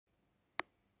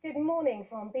Good morning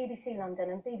from BBC London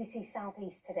and BBC South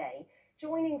East today,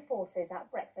 joining forces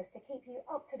at breakfast to keep you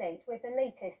up to date with the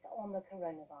latest on the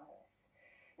coronavirus.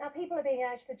 Now, people are being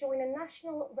urged to join a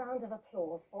national round of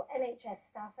applause for NHS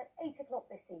staff at 8 o'clock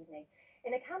this evening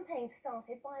in a campaign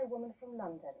started by a woman from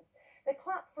London. The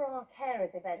Clap for Our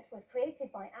Carers event was created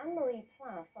by Anne-Marie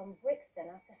Plough from Brixton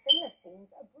after similar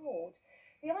scenes abroad.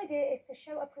 The idea is to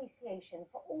show appreciation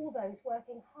for all those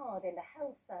working hard in the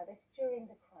health service during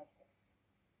the crisis.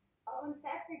 I want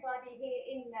everybody here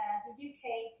in the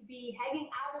UK to be hanging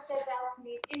out of their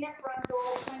balconies, in their front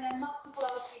doors, when they're not too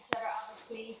close to each other,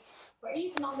 obviously, or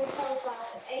even on the sofa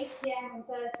at 8 p.m. on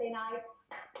Thursday night,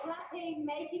 clapping,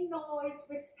 making noise,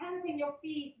 with stamping your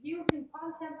feet, using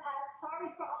pants and pads. Sorry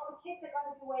for all the kids that are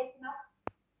going to be waking up.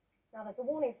 Now, there's a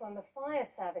warning from the fire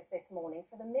service this morning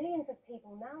for the millions of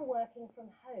people now working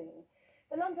from home.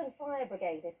 The London Fire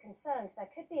Brigade is concerned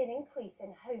there could be an increase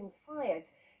in home fires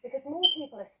because more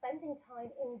people are spending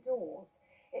time indoors.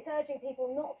 It's urging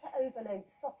people not to overload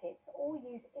sockets or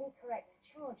use incorrect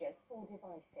chargers for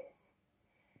devices.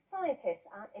 Scientists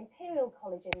at Imperial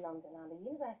College in London and the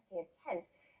University of Kent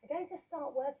are going to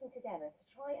start working together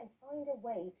to try and find a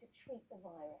way to treat the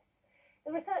virus.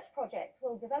 The research project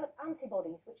will develop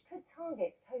antibodies which could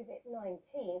target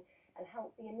COVID-19 and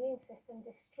help the immune system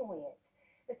destroy it.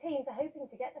 The teams are hoping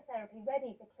to get the therapy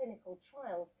ready for clinical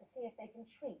trials to see if they can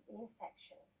treat the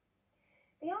infection.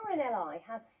 The RNLI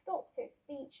has stopped its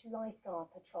beach lifeguard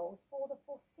patrols for the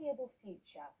foreseeable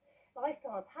future.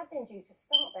 Lifeguards had been due to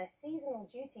start their seasonal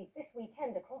duties this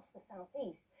weekend across the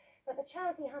southeast, but the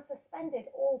charity has suspended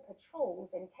all patrols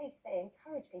in case they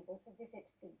encourage people to visit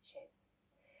beaches.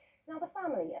 Now, the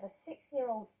family of a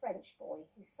 6-year-old French boy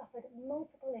who suffered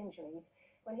multiple injuries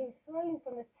when he was thrown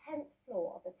from the 10th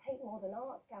floor of the Tate Modern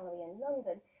Art Gallery in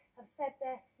London have said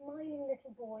their smiling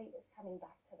little boy is coming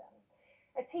back to them.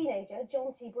 A teenager,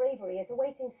 John T. Bravery, is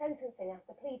awaiting sentencing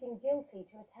after pleading guilty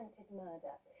to attempted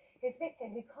murder. His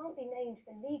victim, who can't be named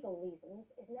for legal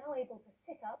reasons, is now able to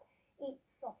sit up, eat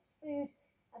soft food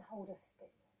and hold a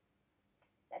spoon.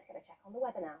 Let's get a check on the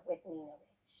weather now with Nina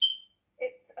Rich.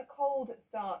 It's a cold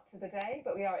start to the day,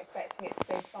 but we are expecting it to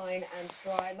stay fine and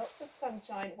dry. Lots of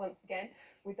sunshine once again,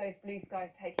 with those blue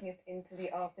skies taking us into the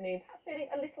afternoon. Perhaps feeling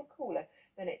a little cooler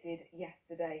than it did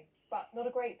yesterday. But not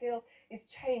a great deal is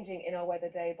changing in our weather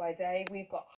day by day. We've got